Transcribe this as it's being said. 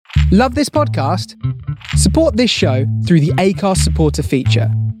Love this podcast? Support this show through the Acast supporter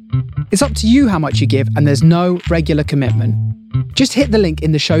feature. It's up to you how much you give, and there's no regular commitment. Just hit the link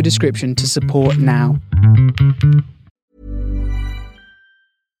in the show description to support now.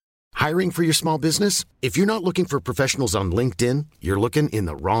 Hiring for your small business? If you're not looking for professionals on LinkedIn, you're looking in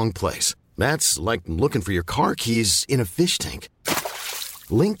the wrong place. That's like looking for your car keys in a fish tank.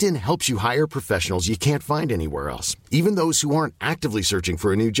 LinkedIn helps you hire professionals you can't find anywhere else, even those who aren't actively searching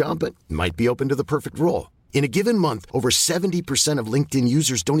for a new job but might be open to the perfect role. In a given month, over 70% of LinkedIn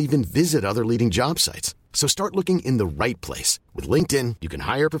users don't even visit other leading job sites. So start looking in the right place. With LinkedIn, you can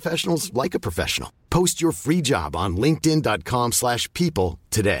hire professionals like a professional. Post your free job on linkedin.com/people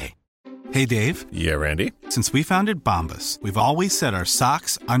today. Hey, Dave. Yeah, Randy. Since we founded Bombas, we've always said our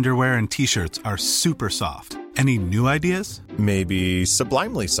socks, underwear, and T-shirts are super soft. Any new ideas? Maybe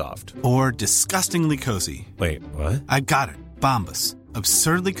sublimely soft. Or disgustingly cozy. Wait, what? I got it. Bombas.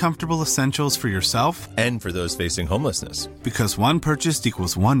 Absurdly comfortable essentials for yourself and for those facing homelessness. Because one purchased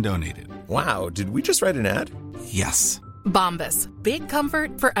equals one donated. Wow, did we just write an ad? Yes. Bombas. Big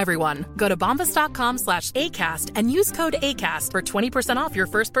comfort for everyone. Go to bombas.com/ACAST and use code ACAST for 20% off your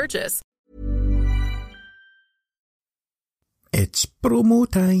first purchase. It's promo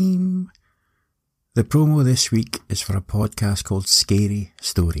time. The promo this week is for a podcast called Scary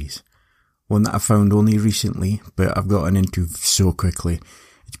Stories. One that I found only recently, but I've gotten into so quickly.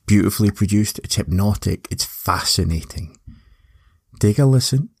 It's beautifully produced, it's hypnotic, it's fascinating. Take a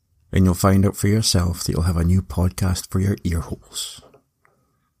listen, and you'll find out for yourself that you'll have a new podcast for your ear holes.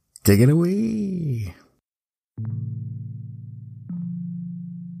 Take it away.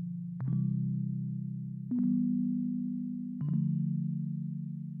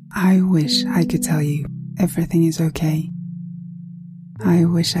 I wish I could tell you everything is okay. I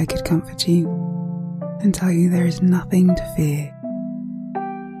wish I could comfort you and tell you there is nothing to fear.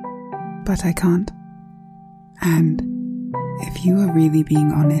 But I can't. And if you are really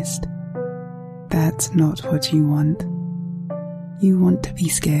being honest, that's not what you want. You want to be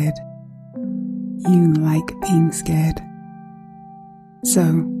scared. You like being scared.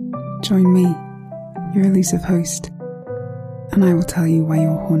 So, join me, your elusive host, and I will tell you why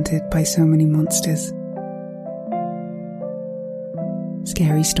you're haunted by so many monsters.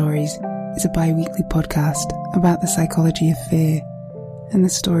 Scary Stories is a bi-weekly podcast about the psychology of fear and the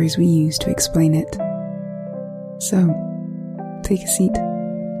stories we use to explain it. So, take a seat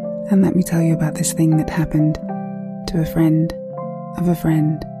and let me tell you about this thing that happened to a friend of a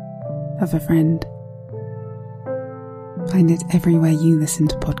friend of a friend. Find it everywhere you listen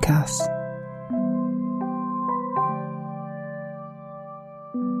to podcasts.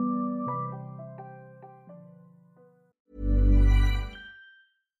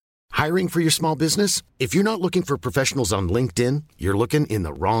 Hiring for your small business? If you're not looking for professionals on LinkedIn, you're looking in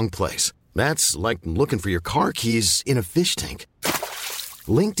the wrong place. That's like looking for your car keys in a fish tank.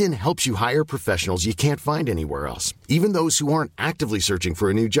 LinkedIn helps you hire professionals you can't find anywhere else, even those who aren't actively searching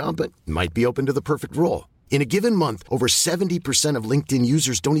for a new job but might be open to the perfect role. In a given month, over 70% of LinkedIn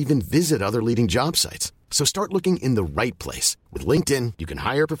users don't even visit other leading job sites. So start looking in the right place. With LinkedIn, you can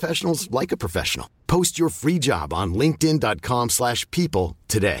hire professionals like a professional. Post your free job on linkedin.com/people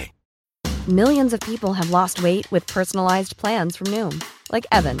today. Millions of people have lost weight with personalized plans from Noom. Like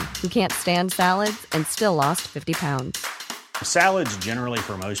Evan, who can't stand salads and still lost 50 pounds. Salads generally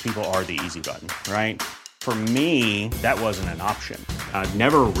for most people are the easy button, right? For me, that wasn't an option. I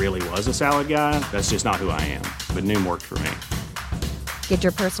never really was a salad guy. That's just not who I am. But Noom worked for me. Get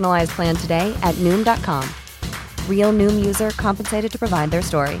your personalized plan today at Noom.com. Real Noom user compensated to provide their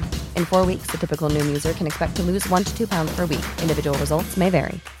story. In 4 weeks, the typical Noom user can expect to lose 1 to 2 pounds per week. Individual results may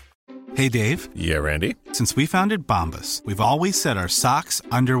vary. Hey, Dave. Yeah, Randy. Since we founded Bombas, we've always said our socks,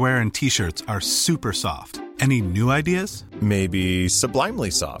 underwear, and T-shirts are super soft. Any new ideas? Maybe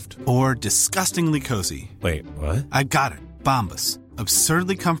sublimely soft. Or disgustingly cozy. Wait, what? I got it. Bombas.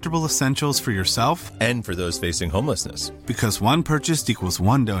 Absurdly comfortable essentials for yourself and for those facing homelessness. Because one purchased equals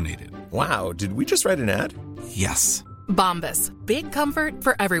one donated. Wow, did we just write an ad? Yes. Bombas. Big comfort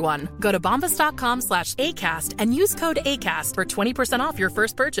for everyone. Go to bombas.com/ACAST and use code ACAST for 20% off your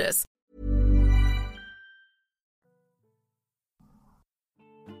first purchase.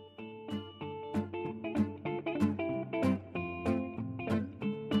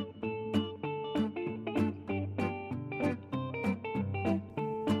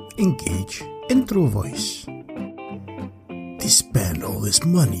 Engage intro voice. They spend all this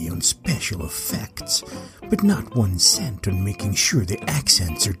money on special effects, but not 1 cent on making sure the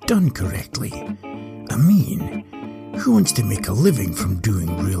accents are done correctly. I mean, who wants to make a living from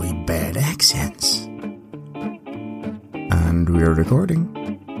doing really bad accents? And we're recording.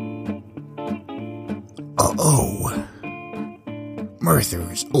 Uh-oh.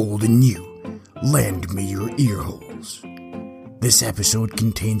 Murthers old and new, lend me your earholes. This episode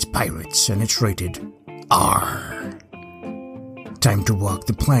contains pirates and it's rated R. Time to walk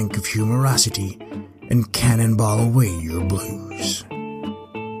the plank of humorosity and cannonball away your blues.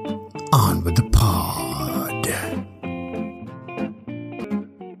 On with the pod.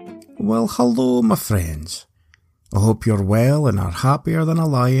 Well, hello, my friends. I hope you're well and are happier than a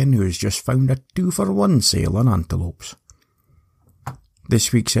lion who has just found a 2-for-1 sale on antelopes.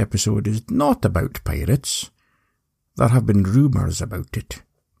 This week's episode is not about pirates. There have been rumours about it,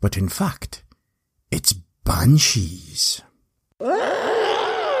 but in fact, it's banshees.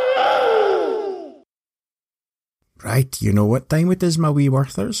 Right, you know what time it is, my wee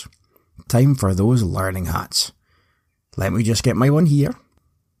worthers? Time for those learning hats. Let me just get my one here.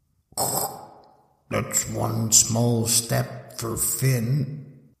 That's one small step for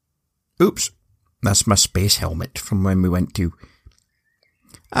Finn. Oops, that's my space helmet from when we went to...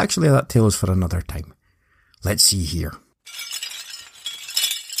 Actually, that tale's for another time. Let's see here.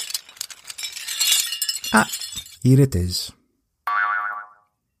 Ah, here it is.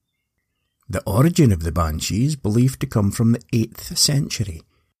 The origin of the banshee is believed to come from the 8th century.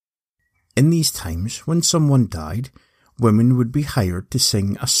 In these times, when someone died, women would be hired to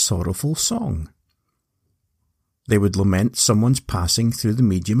sing a sorrowful song. They would lament someone's passing through the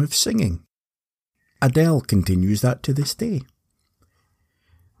medium of singing. Adele continues that to this day.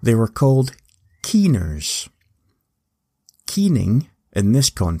 They were called keeners. Keening, in this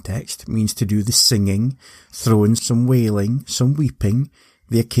context, means to do the singing, throw in some wailing, some weeping,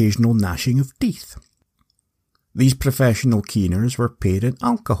 the occasional gnashing of teeth. These professional keeners were paid in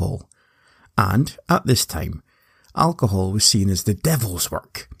alcohol, and, at this time, alcohol was seen as the devil's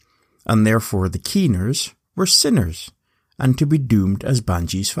work, and therefore the keeners were sinners, and to be doomed as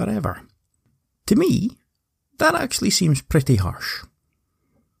banshees forever. To me, that actually seems pretty harsh.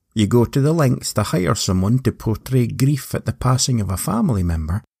 You go to the lengths to hire someone to portray grief at the passing of a family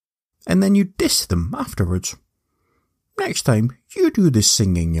member, and then you diss them afterwards. Next time, you do the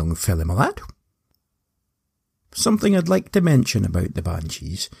singing, young fella, my lad. Something I'd like to mention about the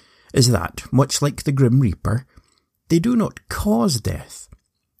banshees is that, much like the Grim Reaper, they do not cause death.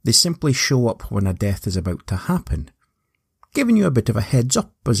 They simply show up when a death is about to happen, giving you a bit of a heads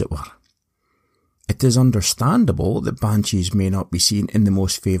up, as it were. It is understandable that banshees may not be seen in the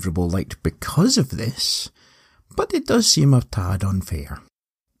most favourable light because of this, but it does seem a tad unfair.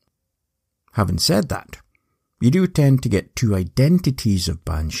 Having said that, you do tend to get two identities of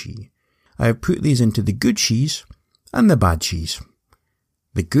banshee. I have put these into the good shees and the bad shees.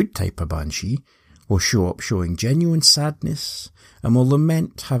 The good type of banshee will show up showing genuine sadness and will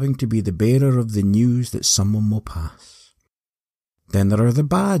lament having to be the bearer of the news that someone will pass. Then there are the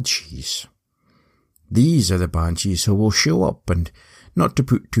bad shees. These are the banshees who will show up and, not to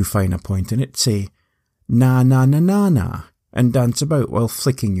put too fine a point in it, say, na na na na na, and dance about while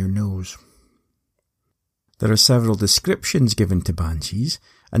flicking your nose. There are several descriptions given to banshees,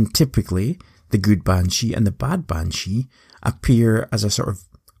 and typically the good banshee and the bad banshee appear as a sort of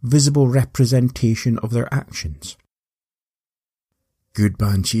visible representation of their actions. Good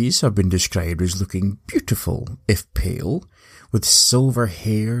banshees have been described as looking beautiful, if pale, with silver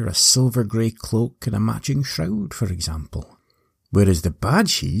hair, a silver grey cloak and a matching shroud, for example. Whereas the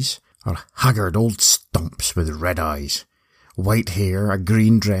badshees are haggard old stumps with red eyes, white hair, a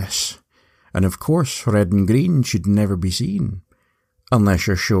green dress, and of course red and green should never be seen, unless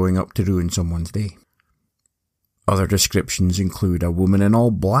you're showing up to ruin someone's day. Other descriptions include a woman in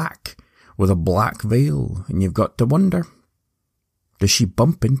all black, with a black veil, and you've got to wonder, does she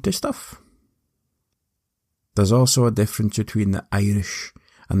bump into stuff? There's also a difference between the Irish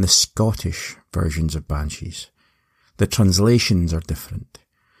and the Scottish versions of banshees. The translations are different.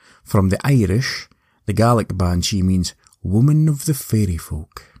 From the Irish, the Gaelic banshee means woman of the fairy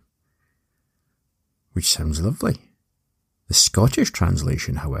folk, which sounds lovely. The Scottish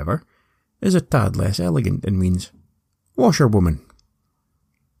translation, however, is a tad less elegant and means washerwoman.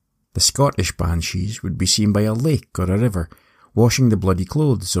 The Scottish banshees would be seen by a lake or a river, washing the bloody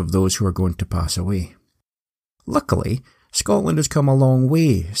clothes of those who are going to pass away. Luckily, Scotland has come a long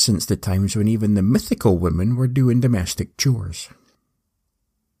way since the times when even the mythical women were doing domestic chores.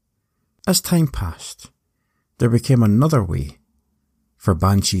 As time passed, there became another way for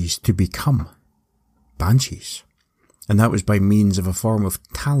banshees to become banshees, and that was by means of a form of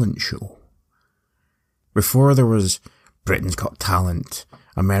talent show. Before there was Britain's Got Talent,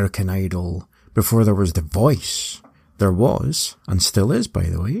 American Idol, before there was The Voice, there was, and still is by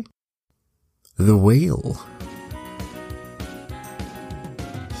the way, The Whale.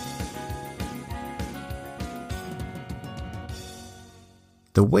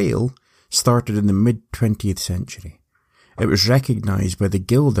 The wail started in the mid-20th century. It was recognised by the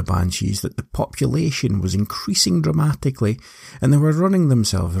Guild of Banshees that the population was increasing dramatically and they were running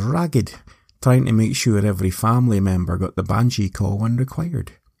themselves ragged, trying to make sure every family member got the Banshee call when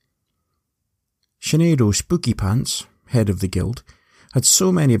required. Sinead O'Spooky Pants, head of the guild, had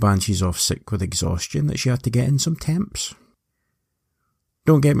so many Banshees off sick with exhaustion that she had to get in some temps.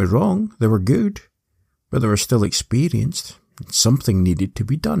 Don't get me wrong, they were good, but they were still experienced, and something needed to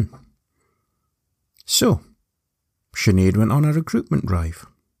be done. So, Sinead went on a recruitment drive.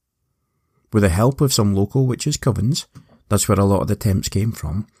 With the help of some local witches' covens, that's where a lot of the temps came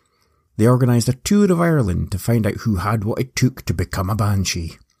from, they organised a tour of Ireland to find out who had what it took to become a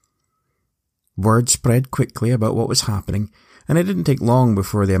Banshee. Word spread quickly about what was happening, and it didn't take long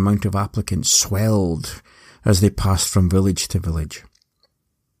before the amount of applicants swelled as they passed from village to village.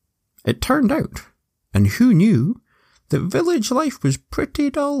 It turned out, and who knew, that village life was pretty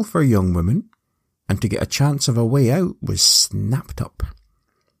dull for young women, and to get a chance of a way out was snapped up.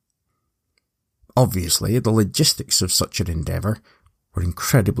 Obviously, the logistics of such an endeavour were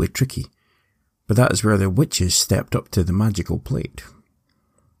incredibly tricky, but that is where the witches stepped up to the magical plate.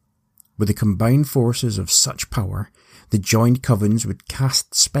 With the combined forces of such power, the joined covens would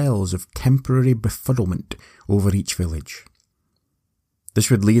cast spells of temporary befuddlement over each village. This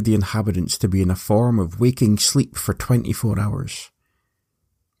would lead the inhabitants to be in a form of waking sleep for 24 hours.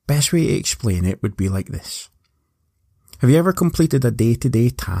 Best way to explain it would be like this. Have you ever completed a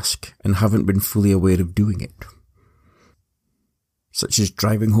day-to-day task and haven't been fully aware of doing it? Such as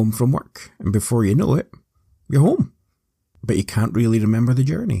driving home from work, and before you know it, you're home, but you can't really remember the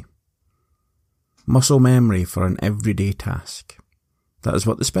journey. Muscle memory for an everyday task. That is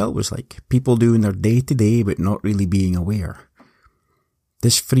what the spell was like. People doing their day-to-day but not really being aware.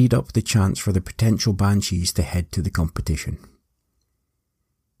 This freed up the chance for the potential Banshees to head to the competition.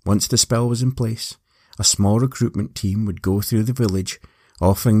 Once the spell was in place, a small recruitment team would go through the village,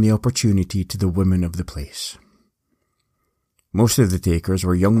 offering the opportunity to the women of the place. Most of the takers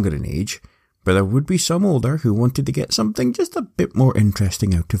were younger in age, but there would be some older who wanted to get something just a bit more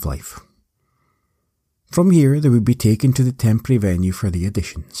interesting out of life. From here, they would be taken to the temporary venue for the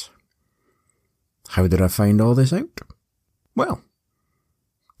auditions. How did I find all this out? Well,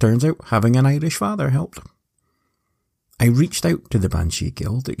 turns out having an Irish father helped. I reached out to the Banshee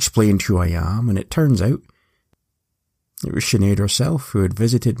Guild, explained who I am, and it turns out it was Sinead herself who had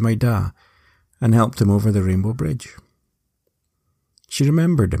visited my da and helped him over the Rainbow Bridge. She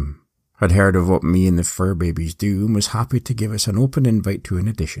remembered him, had heard of what me and the fur babies do, and was happy to give us an open invite to an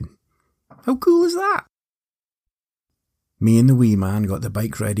audition. How cool is that? Me and the wee man got the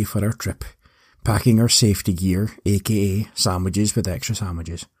bike ready for our trip, packing our safety gear, aka sandwiches with extra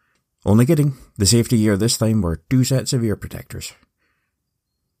sandwiches. Only kidding, the safety gear this time were 2 sets of ear protectors.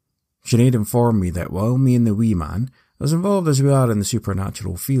 Sinead informed me that while me and the wee man, as involved as we are in the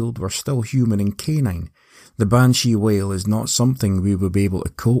supernatural field, were still human and canine, the Banshee wail is not something we would be able to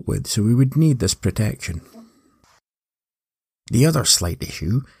cope with, so we would need this protection. The other slight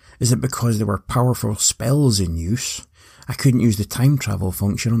issue is that because there were powerful spells in use, I couldn't use the time travel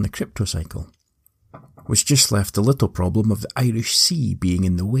function on the cryptocycle, which just left the little problem of the Irish Sea being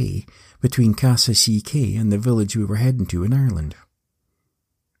in the way between Casa CK and the village we were heading to in Ireland.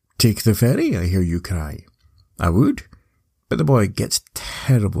 Take the ferry, I hear you cry. I would, but the boy gets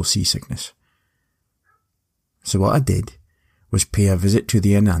terrible seasickness. So what I did was pay a visit to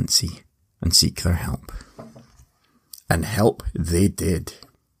the Anansi and seek their help. And help they did.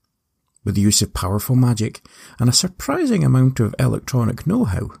 With the use of powerful magic and a surprising amount of electronic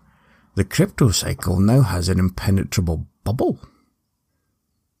know-how, the cryptocycle now has an impenetrable bubble.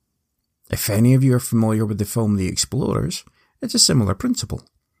 If any of you are familiar with the film The Explorers, it's a similar principle.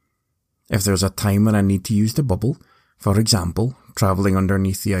 If there's a time when I need to use the bubble, for example, travelling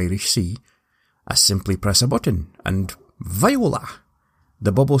underneath the Irish Sea, I simply press a button and voila!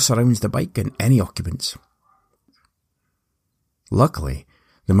 The bubble surrounds the bike and any occupants. Luckily,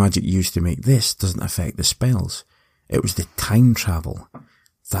 the magic used to make this doesn't affect the spells. It was the time travel.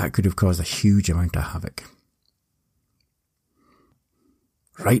 That could have caused a huge amount of havoc.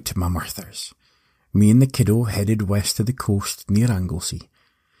 Right, my Murthers. Me and the kiddo headed west to the coast near Anglesey.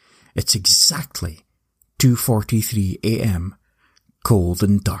 It's exactly 2:43 a.m, cold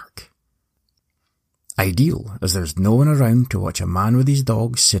and dark. Ideal, as there's no one around to watch a man with his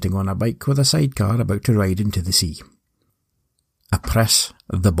dog sitting on a bike with a sidecar about to ride into the sea. I press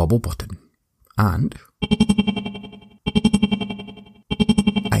the bubble button, and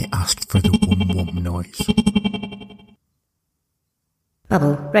I asked for the wum-wum noise.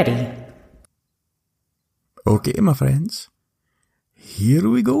 Bubble ready. Okay, my friends. Here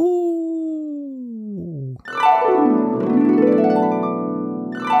we go.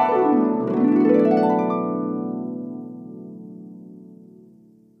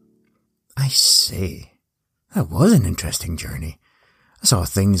 I say, that was an interesting journey. I saw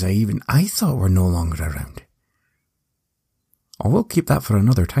things I thought were no longer around. I will keep that for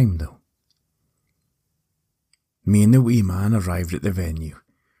another time, though. Me and the wee man arrived at the venue.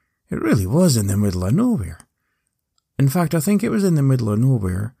 It really was in the middle of nowhere. In fact, I think it was in the middle of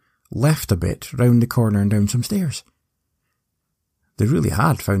nowhere, left a bit, round the corner and down some stairs. They really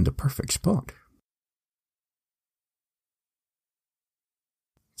had found the perfect spot.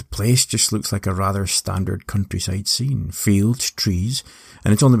 The place just looks like a rather standard countryside scene. Fields, trees,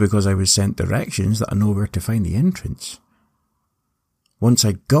 and it's only because I was sent directions that I know where to find the entrance. Once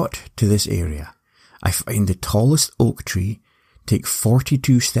I got to this area, I find the tallest oak tree take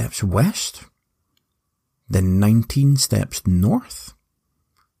 42 steps west, then 19 steps north,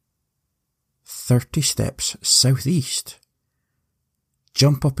 30 steps southeast,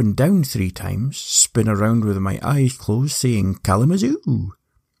 jump up and down 3 times, spin around with my eyes closed saying Kalamazoo.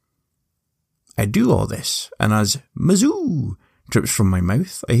 I do all this, and as Mazoo drips from my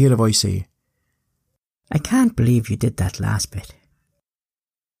mouth, I hear a voice say, I can't believe you did that last bit.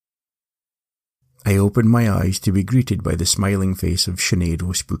 I opened my eyes to be greeted by the smiling face of Sinead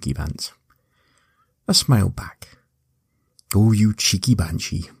O'Spooky Bants. I smiled back. Oh, you cheeky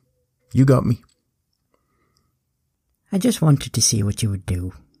banshee. You got me. I just wanted to see what you would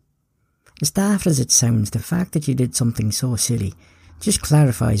do. As daft as it sounds, the fact that you did something so silly just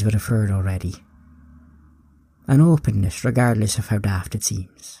clarifies what I've heard already. An openness, regardless of how daft it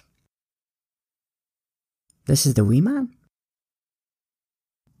seems. This is the wee man?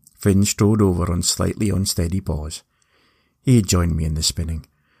 Finn strode over on slightly unsteady paws. He had joined me in the spinning,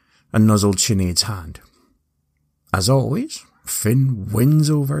 and nuzzled Sinead's hand. As always, Finn wins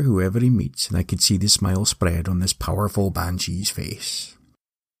over whoever he meets, and I could see the smile spread on this powerful banshee's face.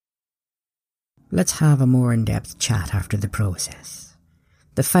 Let's have a more in-depth chat after the process.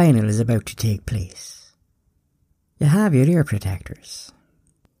 The final is about to take place. You have your ear protectors.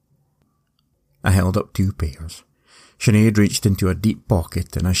 I held up 2 pairs. Sinead reached into a deep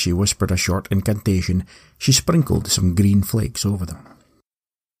pocket, and as she whispered a short incantation, she sprinkled some green flakes over them.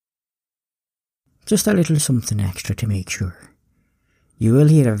 Just a little something extra to make sure. You will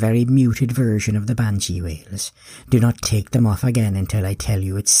hear a very muted version of the banshee wails. Do not take them off again until I tell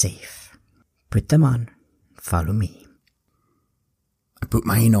you it's safe. Put them on. Follow me. I put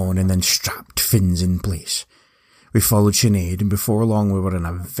mine on and then strapped Finn's in place. We followed Sinead, and before long we were in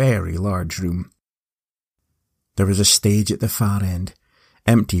a very large room. There was a stage at the far end,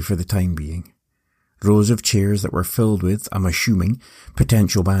 empty for the time being. Rows of chairs that were filled with, I'm assuming,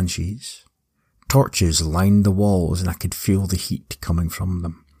 potential banshees. Torches lined the walls, and I could feel the heat coming from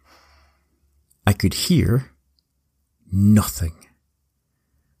them. I could hear nothing.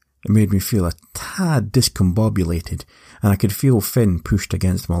 It made me feel a tad discombobulated, and I could feel Finn pushed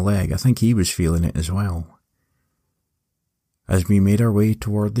against my leg. I think he was feeling it as well. As we made our way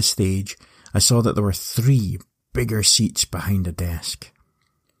toward the stage, I saw that there were 3 bigger seats behind a desk.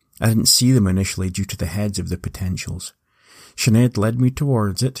 I didn't see them initially due to the heads of the potentials. Sinead led me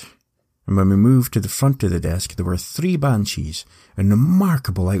towards it, and when we moved to the front of the desk, there were 3 banshees in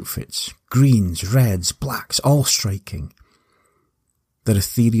remarkable outfits, greens, reds, blacks, all striking. Their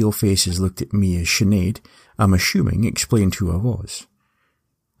ethereal faces looked at me as Sinead, I'm assuming, explained who I was.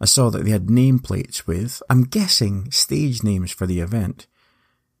 I saw that they had nameplates with, I'm guessing, stage names for the event.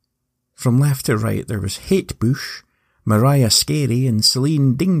 From left to right there was Hate Bush, Mariah Scary, and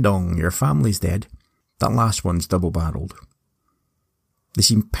Celine Ding Dong, Your Family's Dead. That last one's double-barreled. They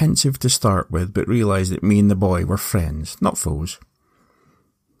seemed pensive to start with, but realised that me and the boy were friends, not foes.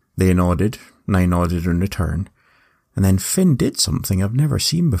 They nodded, and I nodded in return, and then Finn did something I've never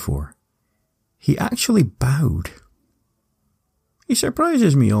seen before. He actually bowed. He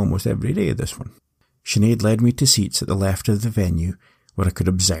surprises me almost every day, this one. Sinead led me to seats at the left of the venue, where I could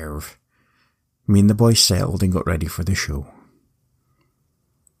observe. Me and the boy settled and got ready for the show.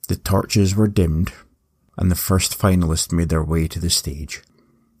 The torches were dimmed, and the first finalist made their way to the stage.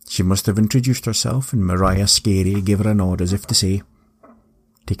 She must have introduced herself, and Mariah Scary gave her a nod as if to say,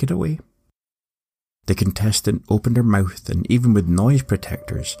 "Take it away." The contestant opened her mouth, and even with noise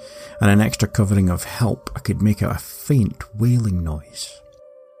protectors and an extra covering of help, I could make out a faint wailing noise.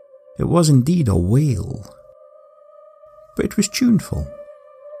 It was indeed a wail, but it was tuneful.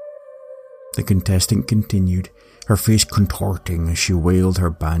 The contestant continued, her face contorting as she wailed her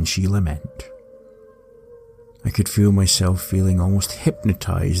banshee lament. I could feel myself feeling almost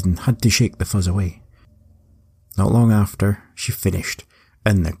hypnotised and had to shake the fuzz away. Not long after, she finished,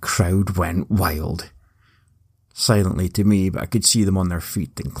 and the crowd went wild. Silently to me, but I could see them on their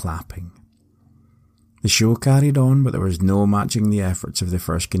feet and clapping. The show carried on, but there was no matching the efforts of the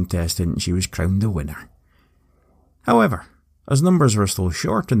first contestant, and she was crowned the winner. However, as numbers were still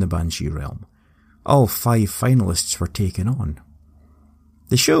short in the Banshee realm, all 5 finalists were taken on.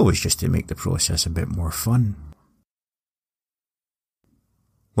 The show was just to make the process a bit more fun.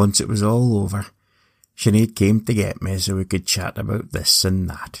 Once it was all over, Sinead came to get me so we could chat about this and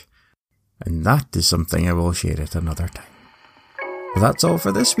that. And that is something I will share at another time. But that's all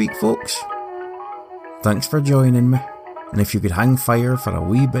for this week, folks. Thanks for joining me, and if you could hang fire for a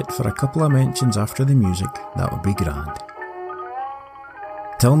wee bit for a couple of mentions after the music, that would be grand.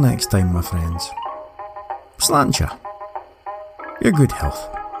 Till next time, my friends. Sláinte. Your good health.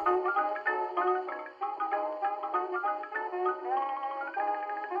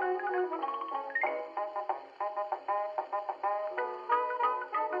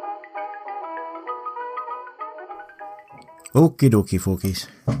 Okie dokie, folkies.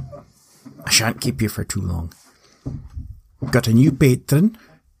 I shan't keep you for too long. Got a new patron.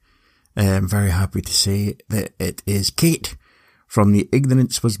 I'm very happy to say that it is Kate from the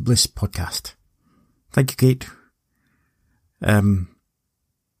Ignorance Was Bliss podcast. Thank you, Kate.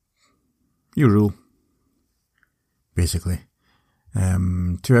 You rule. Basically.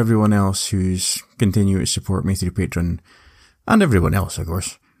 To everyone else who's continued to support me through Patreon, and everyone else, of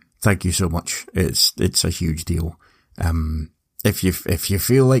course, thank you so much. It's a huge deal. If you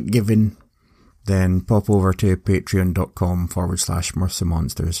feel like giving, then pop over to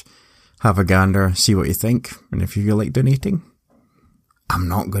patreon.com/MirthsandMonsters. Have a gander, see what you think, and if you feel like donating, I'm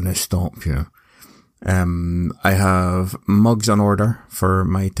not going to stop you. I have mugs on order for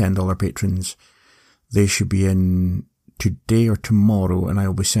my $10 patrons. They should be in today or tomorrow, and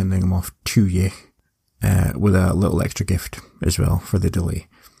I'll be sending them off to you with a little extra gift as well for the delay.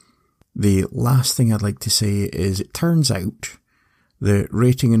 The last thing I'd like to say is it turns out that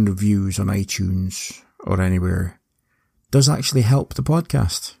rating and reviews on iTunes or anywhere does actually help the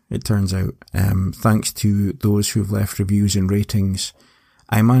podcast, it turns out. Thanks to those who've left reviews and ratings,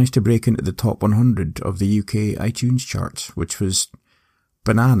 I managed to break into the top 100 of the UK iTunes charts, which was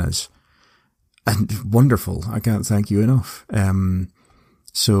bananas. And wonderful. I can't thank you enough.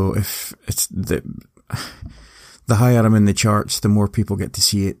 So if it's the higher I'm in the charts, the more people get to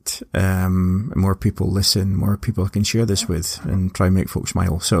see it, more people listen, more people I can share this with and try and make folks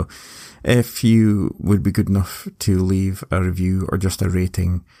smile. So if you would be good enough to leave a review or just a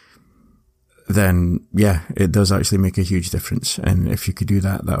rating, then yeah, it does actually make a huge difference. And if you could do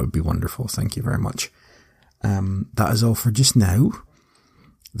that, that would be wonderful. Thank you very much. That is all for just now.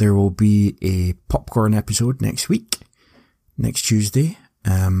 There will be a popcorn episode next week, next Tuesday.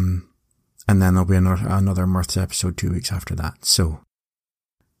 And then there'll be another Mirths episode 2 weeks after that. So,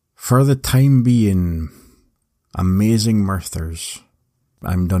 for the time being, amazing Mirthers.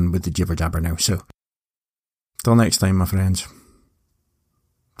 I'm done with the jibber jabber now. So, till next time, my friends.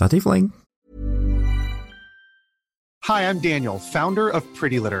 Tatty fling. Hi, I'm Daniel, founder of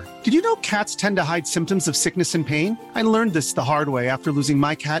Pretty Litter. Did you know cats tend to hide symptoms of sickness and pain? I learned this the hard way after losing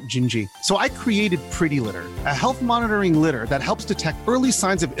my cat, Gingy. So I created Pretty Litter, a health monitoring litter that helps detect early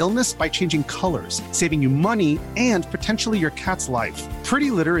signs of illness by changing colors, saving you money and potentially your cat's life.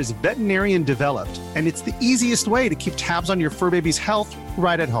 Pretty Litter is veterinarian developed, and it's the easiest way to keep tabs on your fur baby's health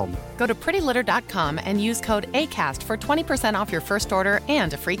right at home. Go to prettylitter.com and use code ACAST for 20% off your first order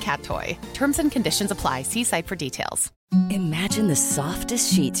and a free cat toy. Terms and conditions apply. See site for details. Imagine the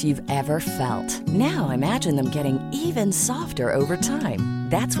softest sheets you've ever felt. Now imagine them getting even softer over time.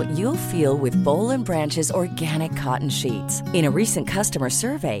 That's what you'll feel with Boll & Branch's organic cotton sheets. In a recent customer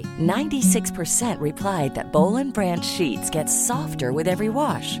survey, 96% replied that Boll & Branch sheets get softer with every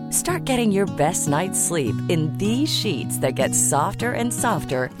wash. Start getting your best night's sleep in these sheets that get softer and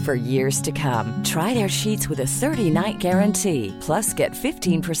softer for years to come. Try their sheets with a 30-night guarantee. Plus, get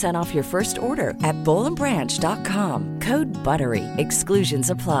 15% off your first order at bollandbranch.com. Code BUTTERY. Exclusions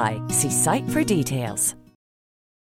apply. See site for details.